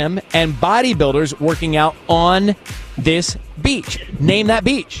outdoor gym and bodybuilders working out on this beach. Name that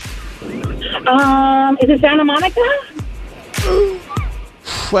beach. Is it Santa Monica?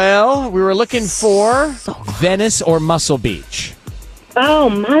 Well, we were looking for Venice or Muscle Beach. Oh,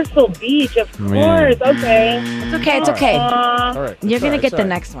 Muscle Beach, of course. Yeah. Okay. It's okay. It's okay. All right. You're going to get the sorry.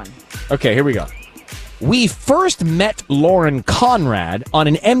 next one. Okay, here we go. We first met Lauren Conrad on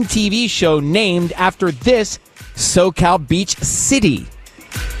an MTV show named after this SoCal beach city.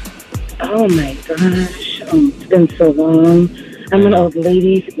 Oh, my gosh. Oh, it's been so long. I'm an old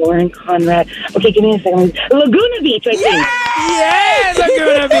lady, Lauren Conrad. Okay, give me a second. Laguna Beach, I think. Yeah,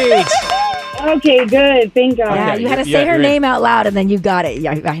 Laguna Beach. Okay, good. Thank God. Yeah, you had to say her name out loud, and then you got it.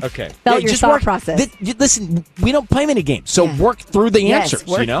 Yeah, I felt your thought process. Listen, we don't play many games, so work through the answers.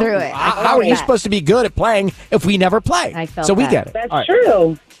 Work you know, through it. How are you supposed to be good at playing if we never play? I felt so we that. get it. That's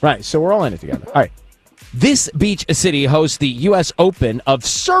true. Right, so we're all in it together. All right. This beach city hosts the U.S. Open of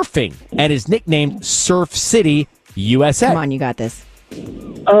surfing and is nicknamed Surf City, USA. Come on, you got this.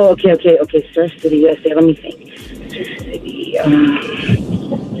 Oh, okay. Surf City, USA. Let me think. Surf City.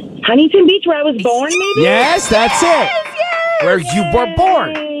 Huntington Beach, where I was born, maybe? Yes, that's it. Yes, where you were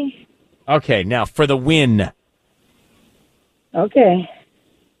born. Okay, now for the win. Okay.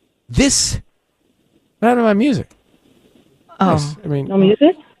 This. I don't know my music. Oh. Yes, I mean, no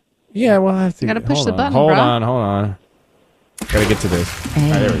music? Yeah, well, I have to. You gotta push the button, Hold bro. on. Gotta get to this.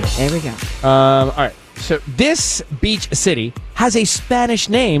 Hey, all right, there we go. There we go. All right. So this beach city has a Spanish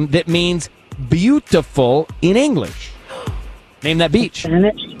name that means beautiful in English. Name that beach.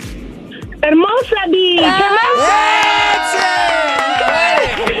 Spanish. Hermosa Beach. That's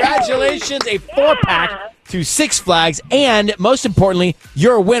it! Congratulations, a 4-pack to Six Flags, and most importantly,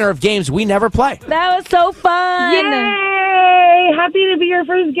 you're a winner of games we never play. That was so fun. Yay! Happy to be your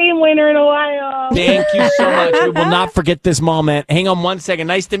first game winner in a while. Thank you so much. We will not forget this moment. Hang on one second.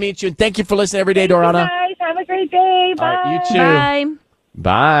 Nice to meet you, and thank you for listening every day, Dorana. Guys, have a great day. Bye. All right, you too. Bye.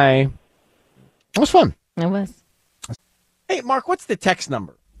 Bye. That was fun. It was. Hey, Mark, what's the text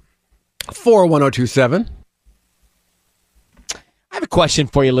number? 41027. I have a question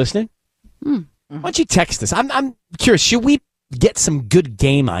for you listening. Why don't you text us? I'm curious. Should we get some good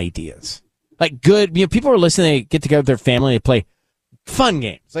game ideas? Like good, people are listening. They get together with their family. They play fun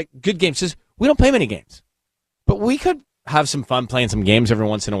games, like good games. Says we don't play many games, but we could have some fun playing some games every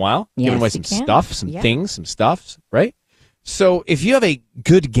once in a while, giving away some stuff, some things, some stuff, right? So if you have a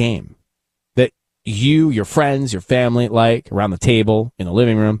good game that you, your friends, your family like around the table, in the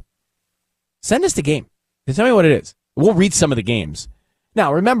living room, send us the game and tell me what it is. We'll read some of the games.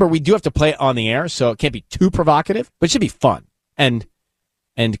 Now, remember, we do have to play it on the air, so it can't be too provocative, but it should be fun and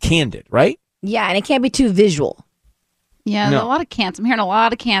candid, right? Yeah, and it can't be too visual. Yeah, No. there's a lot of cants. I'm hearing a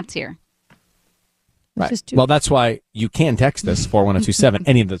lot of cants here. Right. Well, that's why you can text us 41027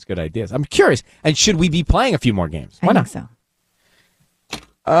 any of those good ideas. I'm curious. And should we be playing a few more games? Why not? So.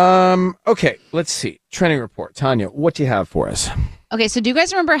 Okay, let's see. Trending report. Tanya, what do you have for us? Okay, so do you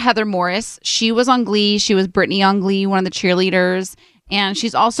guys remember Heather Morris? She was on Glee. She was Brittany on Glee, one of the cheerleaders. And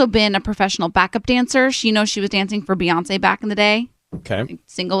she's also been a professional backup dancer. She was dancing for Beyonce back in the day. Okay.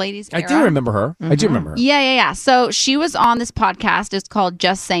 Single ladies I era. do remember her. I do remember her. Yeah. So she was on this podcast. It's called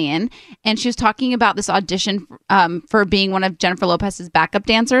Just Saying. And she was talking about this audition for being one of Jennifer Lopez's backup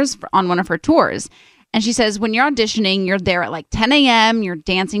dancers on one of her tours. And she says, when you're auditioning, you're there at like 10 a.m., you're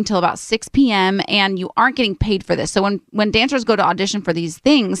dancing till about 6 p.m., and you aren't getting paid for this. So when dancers go to audition for these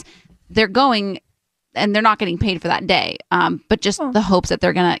things, they're going and they're not getting paid for that day, but just the hopes that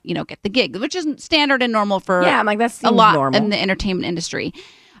they're going to, get the gig, which is standard and normal for that seems a lot normal in the entertainment industry.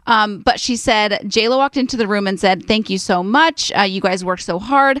 But she said, J-Lo walked into the room and said, thank you so much. You guys worked so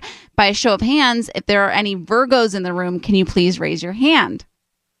hard. By a show of hands, if there are any Virgos in the room, can you please raise your hand?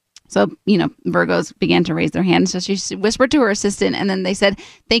 So, Virgos began to raise their hands. So she whispered to her assistant, and then they said,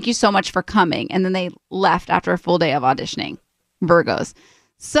 thank you so much for coming. And then they left after a full day of auditioning. Virgos.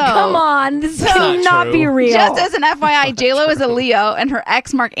 So come on, this cannot be real. Just as an FYI, J-Lo is a Leo, and her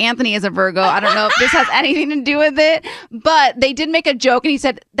ex, Mark Anthony, is a Virgo. I don't know if this has anything to do with it, but they did make a joke, and he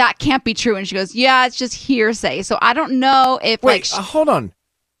said, that can't be true. And she goes, yeah, it's just hearsay. So I don't know if, Wait, hold on.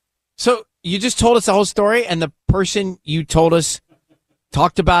 So you just told us the whole story, and the person you told us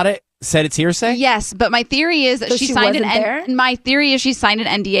talked about it, said it's hearsay? Yes, but my theory is that So she she signed wasn't there? My theory is she signed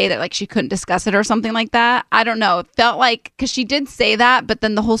an NDA that like she couldn't discuss it or something like that. I don't know. It felt like because she did say that, but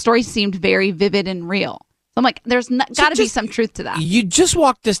then the whole story seemed very vivid and real. So I'm like, there's got to be some truth to that. You just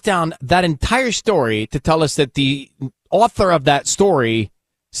walked us down that entire story to tell us that the author of that story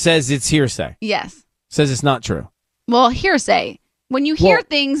says it's hearsay. Yes. Says it's not true. Well, hearsay. When you hear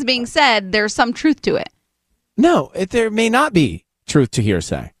things being said, there's some truth to it. No, there may not be truth to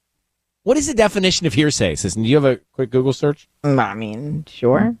hearsay. What is the definition of hearsay? Do you have a quick Google search? I mean,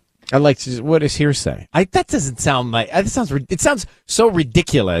 sure. I'd like to. What is hearsay? That doesn't sound like. It sounds so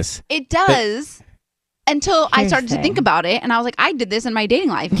ridiculous. It does. Until I started to think about it, and I was like, I did this in my dating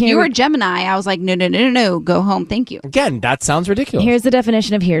life. If Here you we- were a Gemini, I was like, no, go home, thank you. Again, that sounds ridiculous. Here's the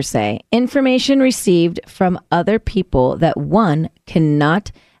definition of hearsay: information received from other people that one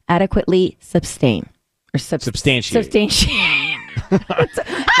cannot adequately substantiate.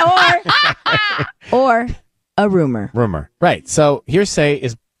 or a rumor. Right. So hearsay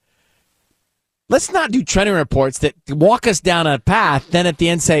is. Let's not do trending reports that walk us down a path, then at the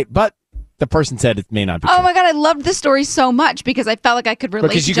end say, but the person said it may not be true. Oh my God, I loved this story so much because I felt like I could relate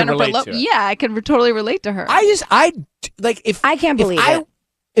Because to you can Jennifer relate Lopez. to it. Yeah, I could totally relate to her. I can't believe it.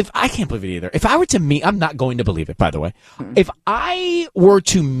 If I can't believe it either. If I were to meet, I'm not going to believe it, by the way. If I were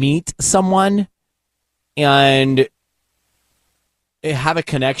to meet someone and have a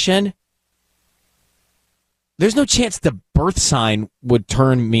connection, there's no chance the birth sign would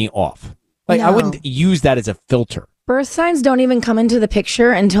turn me off. Like, I No. wouldn't use that as a filter. Birth signs don't even come into the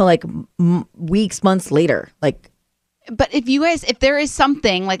picture until like weeks, months later. Like, But if there is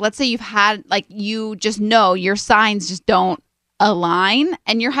something, like let's say you've had, like you just know your signs just don't align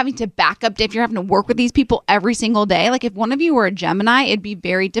and you're having to back up, if you're having to work with these people every single day, like if one of you were a Gemini, it'd be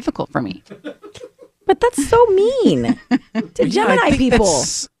very difficult for me. but that's so mean to Gemini people.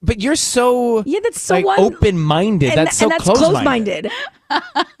 But you're so that's so like, open-minded. That's so and that's close-minded.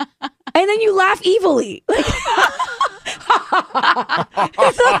 close-minded. And then you laugh evilly. Like,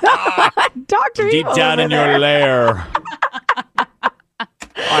 Dr. Deep Evil down over in your there. lair.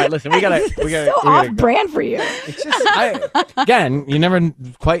 All right, listen, we gotta So go. off-brand for you. It's just, again, you never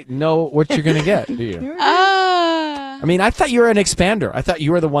quite know what you're gonna get, do you? I mean, I thought you were an expander. I thought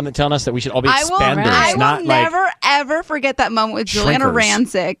you were the one that telling us that we should all be expanders, I will not like. never ever forget that moment with Juliana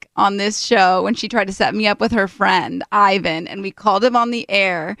shrinkers. Rancic on this show when she tried to set me up with her friend Ivan, and we called him on the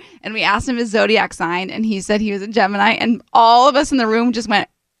air and we asked him his zodiac sign, and he said he was a Gemini, and all of us in the room just went.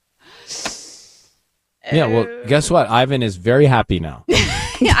 Yeah, well, guess what? Ivan is very happy now.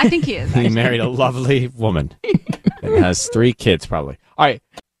 Yeah, I think he is. He married a lovely woman and has 3 kids, probably. All right.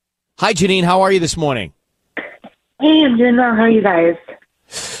 Hi, Janine. How are you this morning? Hey, I'm doing well. How are you guys?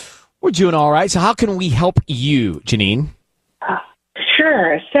 We're doing all right. So how can we help you, Janine?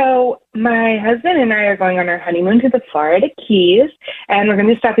 Sure. So my husband and I are going on our honeymoon to the Florida Keys, and we're going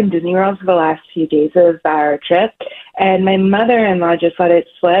to stop in Disney World for the last few days of our trip. And my mother-in-law just let it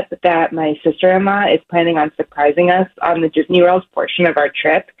slip that my sister-in-law is planning on surprising us on the Disney World portion of our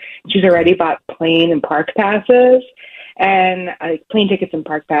trip. She's already bought plane and park passes, and plane tickets and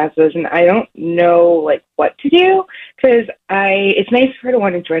park passes, and I don't know like what to do because it's nice for her to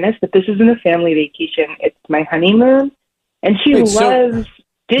want to join us, but this isn't a family vacation; it's my honeymoon, and she Wait, so loves Disney.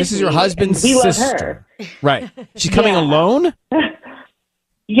 This is your husband's and we love sister, her. right? She's coming Yeah. alone.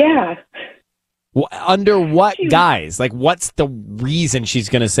 Yeah. Under what guise? Like, what's the reason she's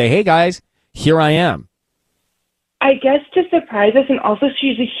going to say, "Hey, guys, here I am"? I guess to surprise us, and also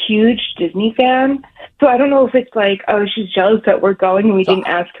she's a huge Disney fan, so I don't know if it's like, oh, she's jealous that we're going and we didn't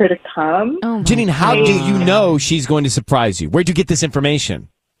ask her to come. Janine, how do you know she's going to surprise you? Where'd you get this information?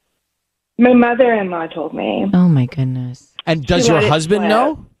 My mother-in-law told me. Oh my goodness. And does She your let it husband slip.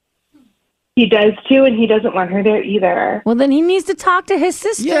 know? He does too, and he doesn't want her there either. Well, then he needs to talk to his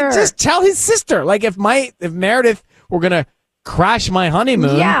sister. Yeah, just tell his sister. Like, if Meredith were going to crash my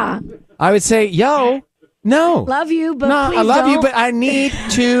honeymoon, Yeah. I would say, yo, no. Love you, but No, please I love you, don't. but I need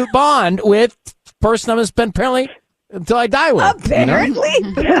to bond with the person I'm going to spend apparently until I die with. Apparently.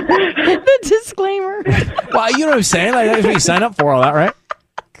 The disclaimer. Well, you know what I'm saying? Like, that's what you sign up for, all that, right?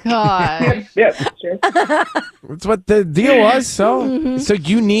 God. Yep, sure. That's what the deal was. So, Mm-hmm. so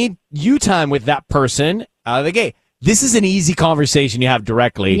you need you time with that person out of the gate. This is an easy conversation you have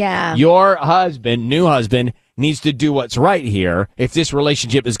directly. Yeah. Your husband, new husband, needs to do what's right here if this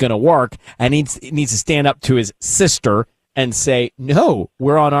relationship is going to work, and needs to stand up to his sister and say, "No,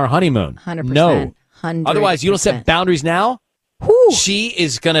 we're on our honeymoon. 100%. No, 100%. otherwise you don't set boundaries now. Whew. She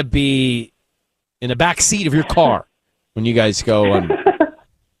is going to be in the back seat of your car when you guys go on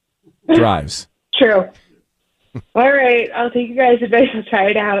drives." True. All right, I'll take you guys' advice. I'll try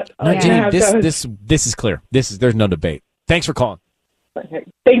it out. No, I'll see Janine, how it goes. this is clear. There's no debate. Thanks for calling. Okay.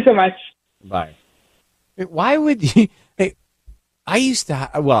 Thanks so much. Bye. Why would you? Hey, I used to.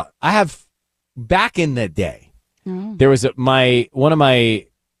 I have back in the day. There was one of my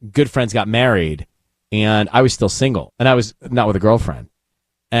good friends got married, and I was still single, and I was not with a girlfriend,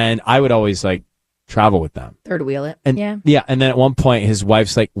 and I would always like travel with them. Third wheel it. And yeah. And then at one point, his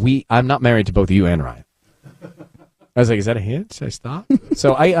wife's like, I'm not married to both you and Ryan. I was like, is that a hint? Should I stop?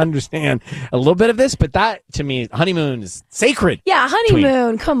 So I understand a little bit of this, but that to me, honeymoon is sacred. Yeah,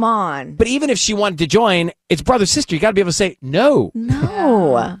 honeymoon. Come on. But even if she wanted to join, it's brother, sister. You got to be able to say no.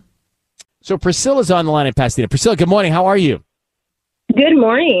 No. So Priscilla's on the line in Pasadena. Priscilla, good morning. How are you? Good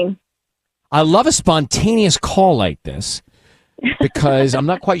morning. I love a spontaneous call like this because I'm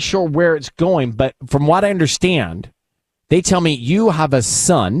not quite sure where it's going. But from what I understand, they tell me you have a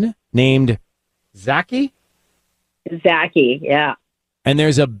son named Zachy. Zachy, yeah. And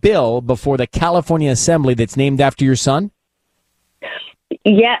there's a bill before the California Assembly that's named after your son?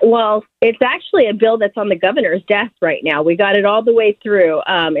 Yeah, well, it's actually a bill that's on the governor's desk right now. We got it all the way through.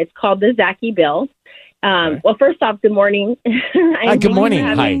 It's called the Zaki bill. Well, first off, good morning. Good morning.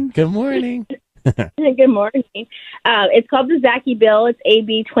 Hi. Good morning. Good morning. It's called the Zaki bill. It's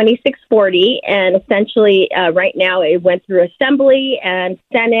AB 2640, and essentially right now it went through Assembly and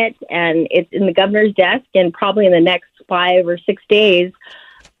Senate, and it's in the governor's desk, and probably in the next 5 or 6 days,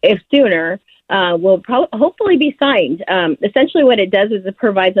 if sooner, will hopefully be signed. Essentially what it does is it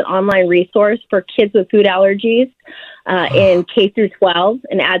provides an online resource for kids with food allergies in K through 12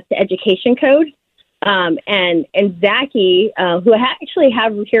 and adds the education code. And Zaki, who I actually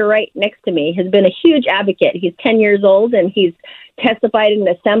have here right next to me, has been a huge advocate. He's 10 years old, and he's testified in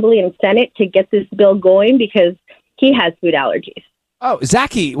the Assembly and Senate to get this bill going because he has food allergies. Oh,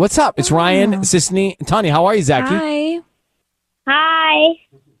 Zaki, what's up? It's Ryan, Sisney, and Tanya. How are you, Zaki? Hi. Hi.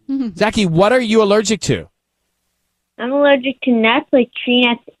 Zaki, what are you allergic to? I'm allergic to nuts like tree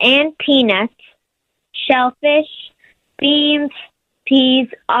nuts and peanuts, shellfish, beans, peas,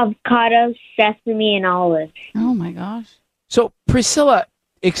 avocados, sesame, and olives. Oh, my gosh. So, Priscilla,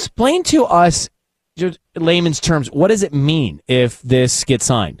 explain to us, just layman's terms, what does it mean if this gets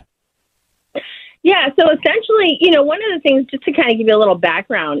signed? Yeah, so essentially, one of the things, just to kind of give you a little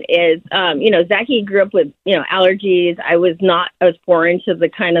background, is, Zaki grew up with, allergies. I was foreign to the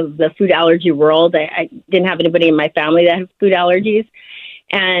kind of the food allergy world. I didn't have anybody in my family that had food allergies.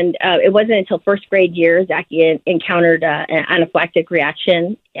 And it wasn't until first grade year Zaki encountered an anaphylactic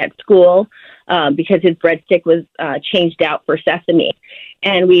reaction at school because his breadstick was changed out for sesame.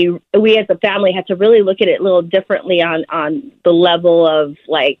 And we as a family had to really look at it a little differently on the level of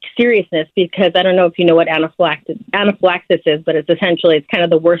like seriousness, because I don't know if you know what anaphylaxis is, but it's kind of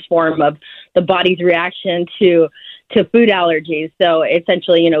the worst form of the body's reaction to food allergies. So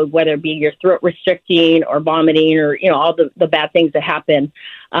essentially, whether it be your throat restricting or vomiting or, all the bad things that happen,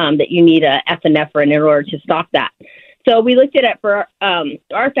 that you need a epinephrine in order to stop that. So we looked at it for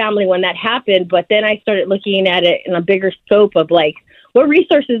our family when that happened, but then I started looking at it in a bigger scope of like, what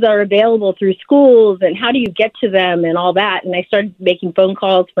resources are available through schools and how do you get to them and all that. And I started making phone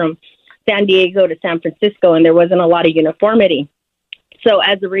calls from San Diego to San Francisco, and there wasn't a lot of uniformity. So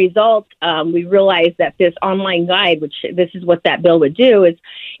as a result, we realized that this online guide, which this is what that bill would do, is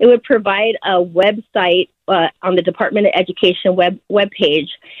it would provide a website on the Department of Education webpage,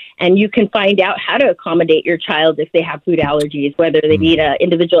 and you can find out how to accommodate your child if they have food allergies, whether they need an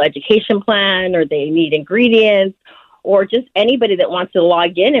individual education plan or they need ingredients, or just anybody that wants to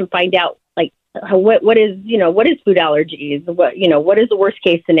log in and find out like what is food allergies, what is the worst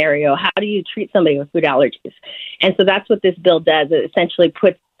case scenario, how do you treat somebody with food allergies. And so that's what this bill does. It essentially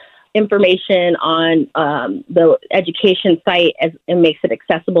puts information on the education site and makes it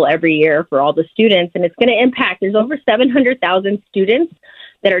accessible every year for all the students. And it's going to impact, there's over 700,000 students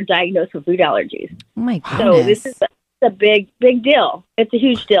that are diagnosed with food allergies. Oh my goodness. So this is a big deal. It's a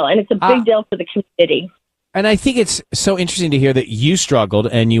huge deal, and it's a big deal for the community. And I think it's so interesting to hear that you struggled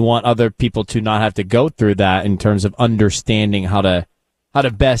and you want other people to not have to go through that in terms of understanding how to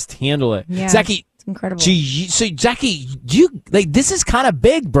best handle it. Yeah, Zaki, it's incredible. So Zaki, this is kind of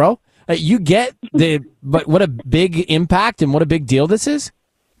big, bro. You get but what a big impact and what a big deal this is.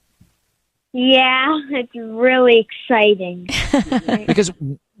 Yeah, it's really exciting. Because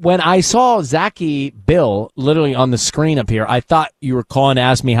when I saw Zaki bill literally on the screen up here, I thought you were calling to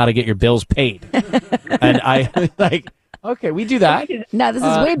ask me how to get your bills paid. And I was like, okay, we do that. No, this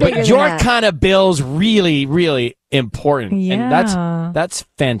is way bigger But than your that. kind of bill's really, really important. Yeah. And that's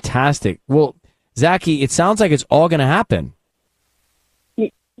fantastic. Well, Zaki, it sounds like it's all going to happen.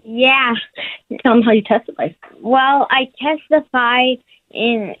 Yeah. Tell them how you testify. Well, I testified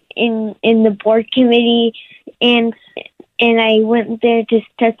in the board committee, and I went there to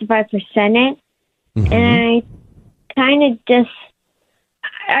testify for Senate. Mm-hmm. And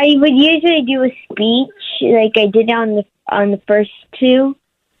I would usually do a speech like I did on the first two.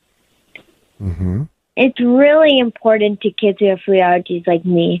 Mm-hmm. It's really important to kids who have food allergies like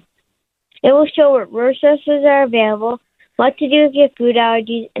me. It will show what resources are available, what to do if you have food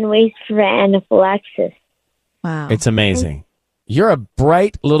allergies, and ways to prevent anaphylaxis. Wow. It's amazing. You're a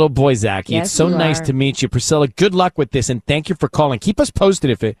bright little boy, Zaki. Yes, it's so you nice are. to meet you. Priscilla, good luck with this, and thank you for calling. Keep us posted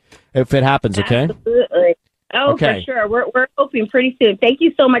if it happens, okay? Absolutely. Oh, Okay. for sure. We're hoping pretty soon. Thank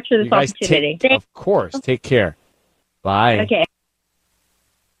you so much for this You guys opportunity. of course. Take care. Bye. Okay. I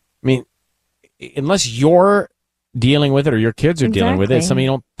mean, unless you're dealing with it or your kids are dealing with it, it's Exactly. something you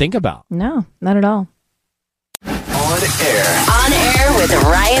don't think about. No, not at all. On air. On air with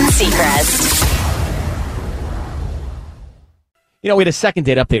Ryan Seacrest. You know, we had a second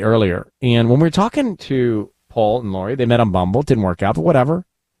date update earlier, and when we were talking to Paul and Lori. They met on Bumble. Didn't work out, but whatever.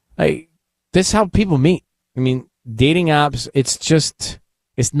 This is how people meet. I mean, dating apps,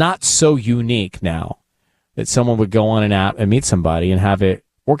 it's not so unique now that someone would go on an app and meet somebody and have it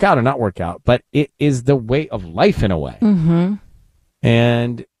work out or not work out. But it is the way of life in a way. Mm-hmm.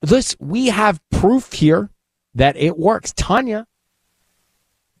 And listen, we have proof here that it works. Tanya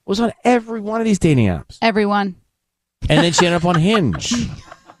was on every one of these dating apps. Everyone. And then she ended up on Hinge.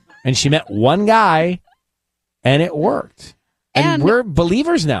 And she met one guy, and it worked. And we're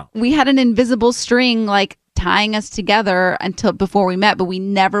believers now. We had an invisible string like tying us together until before we met, but we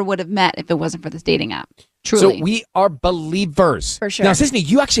never would have met if it wasn't for this dating app. Truly. So we are believers. For sure. Now, Sisney,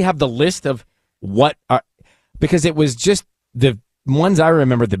 you actually have the list of what are, because it was just the ones I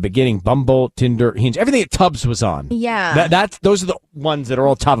remember at the beginning: Bumble, Tinder, Hinge, everything that Tubbs was on. Yeah. Those are the ones that are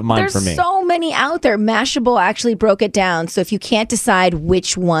all top of mind There's for me. so many out there. Mashable actually broke it down. So if you can't decide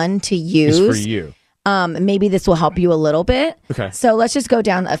which one to use, It's for you. Maybe this will help you a little bit. Okay. So let's just go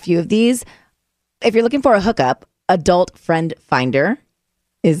down a few of these. If you're looking for a hookup, Adult Friend Finder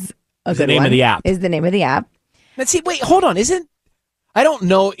is a Is good the name one. of the app. Is the name of the app. Let's see. Wait, hold on. I don't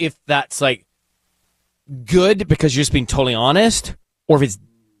know if that's like good because you're just being totally honest, or if it's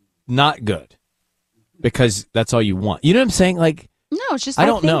not good because that's all you want. You know what I'm saying? Like, no, it's just I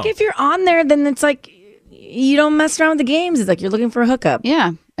don't know. If you're on there, then it's like you don't mess around with the games. It's like you're looking for a hookup.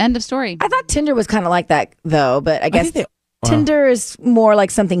 Yeah. End of story. I thought Tinder was kind of like that though, but I guess think Tinder is more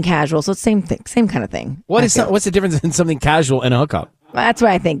like something casual. So it's same thing, same kind of thing. what's the difference in something casual and a hookup? That's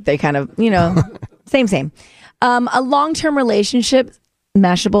why I think they kind of, same. A long-term relationship,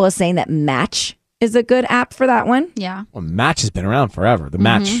 Mashable is saying that Match is a good app for that one. Yeah. Well, Match has been around forever. The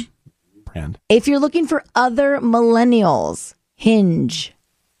Match brand. If you're looking for other millennials, Hinge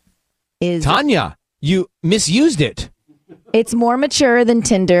is... Tanya, you misused it. It's more mature than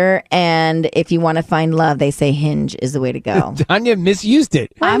Tinder, and if you want to find love, they say Hinge is the way to go. Tanya misused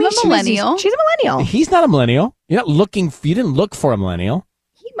it. I'm a millennial. She's a millennial. He's not a millennial. You're not looking. You didn't look for a millennial.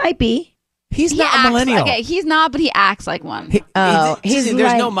 He might be. He's He not a acts- millennial. Okay, he's not, but he acts like one. He's There's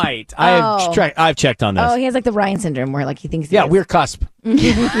like- no might. I've checked on this. Oh, he has like the Ryan syndrome where like he thinks he Yeah, is. we're cusp.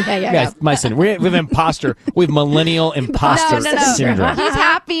 yeah. My sin. We have imposter. We have millennial imposter syndrome. He's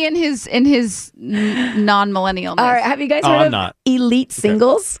happy in his non-millennialness. All right, have you guys Oh, heard I'm of not. Elite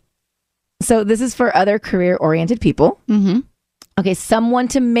Singles? So this is for other career-oriented people. Mm-hmm. Okay, someone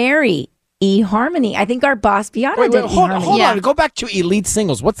to marry. eHarmony. I think our boss Beata Wait, did hold eHarmony. on. Go back to elite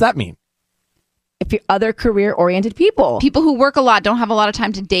singles. What's that mean? If you're other career-oriented people. People who work a lot don't have a lot of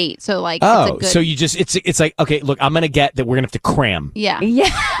time to date. So like, Oh, it's a good, so you just it's like, okay, look, I'm gonna get that we're gonna have to cram. yeah. Yeah,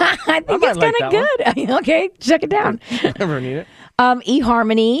 I think might it's like kind of good. Okay, check it down. Never need it.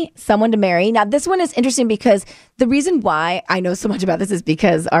 eHarmony, someone to marry. Now, this one is interesting because the reason why I know so much about this is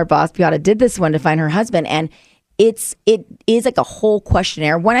because our boss Beata did this one to find her husband, and it is like a whole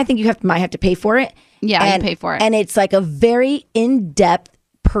questionnaire. One, I think you might have to pay for it. Yeah, you pay for it. And it's like a very in-depth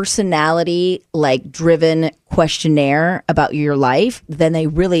personality like driven questionnaire about your life. Then they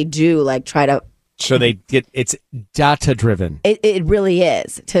really do like try to So it's data driven. it really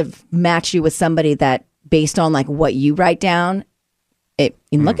is to match you with somebody that based on like what you write down,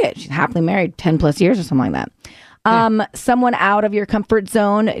 look at she's happily married 10 plus years or something like that. Someone out of your comfort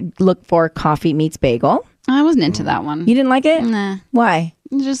zone, look for Coffee Meets Bagel. I wasn't into that one. You didn't like it? Nah. Why?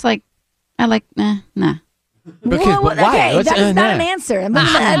 It's just like, I like, nah. Because why? Okay, What's- that's not nah. an answer.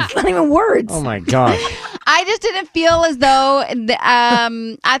 That's not even words. Oh my gosh. I just didn't feel as though,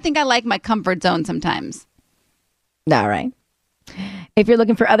 I think I like my comfort zone sometimes. All right. If you're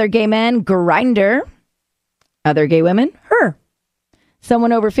looking for other gay men, Grindr. Other gay women, her.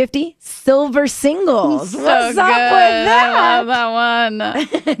 Someone over 50, Silver Singles. What's up with that? I love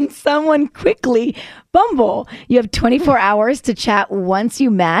that one. And someone quickly, Bumble. You have 24 hours to chat. Once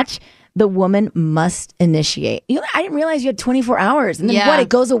you match, the woman must initiate. I didn't realize you had 24 hours. And then Yeah. what, it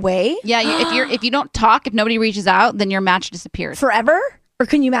goes away? Yeah, if you don't talk, if nobody reaches out, then your match disappears. Forever? Or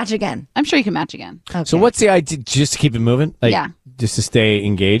can you match again? I'm sure you can match again. Okay. So what's the idea? Just to keep it moving? Like, Yeah. just to stay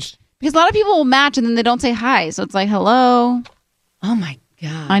engaged? Because a lot of people will match and then they don't say hi. So it's like, hello. Oh my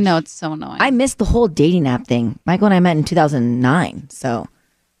God. I know, it's so annoying. I missed the whole dating app thing. Michael and I met in 2009. So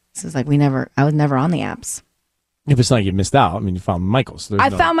this is like I was never on the apps. If it's not like you missed out, I mean, you found Michael. So I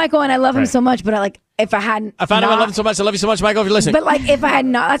found Michael and I love him so much, but if I hadn't. I found him. I love him so much. I love you so much, Michael, if you're listening. But like, if I had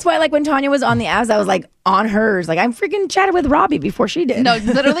not, that's why like when Tanya was on the apps, I was like on hers. Like I'm freaking chatted with Robbie before she did. No,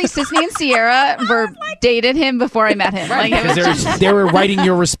 literally, Sisney and Sierra dated him before I met him. Like, it was Because they were writing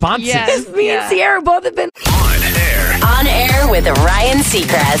your responses. Yes. Me and Sierra both have been On air with Ryan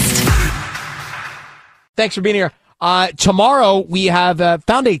Seacrest. Thanks for being here. Tomorrow, we have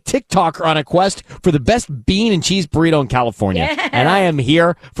found a TikToker on a quest for the best bean and cheese burrito in California. Yeah. And I am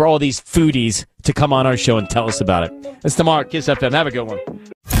here for all these foodies to come on our show and tell us about it. It's tomorrow at Kiss FM. Have a good one.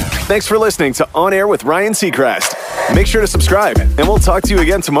 Thanks for listening to On Air with Ryan Seacrest. Make sure to subscribe, and we'll talk to you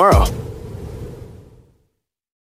again tomorrow.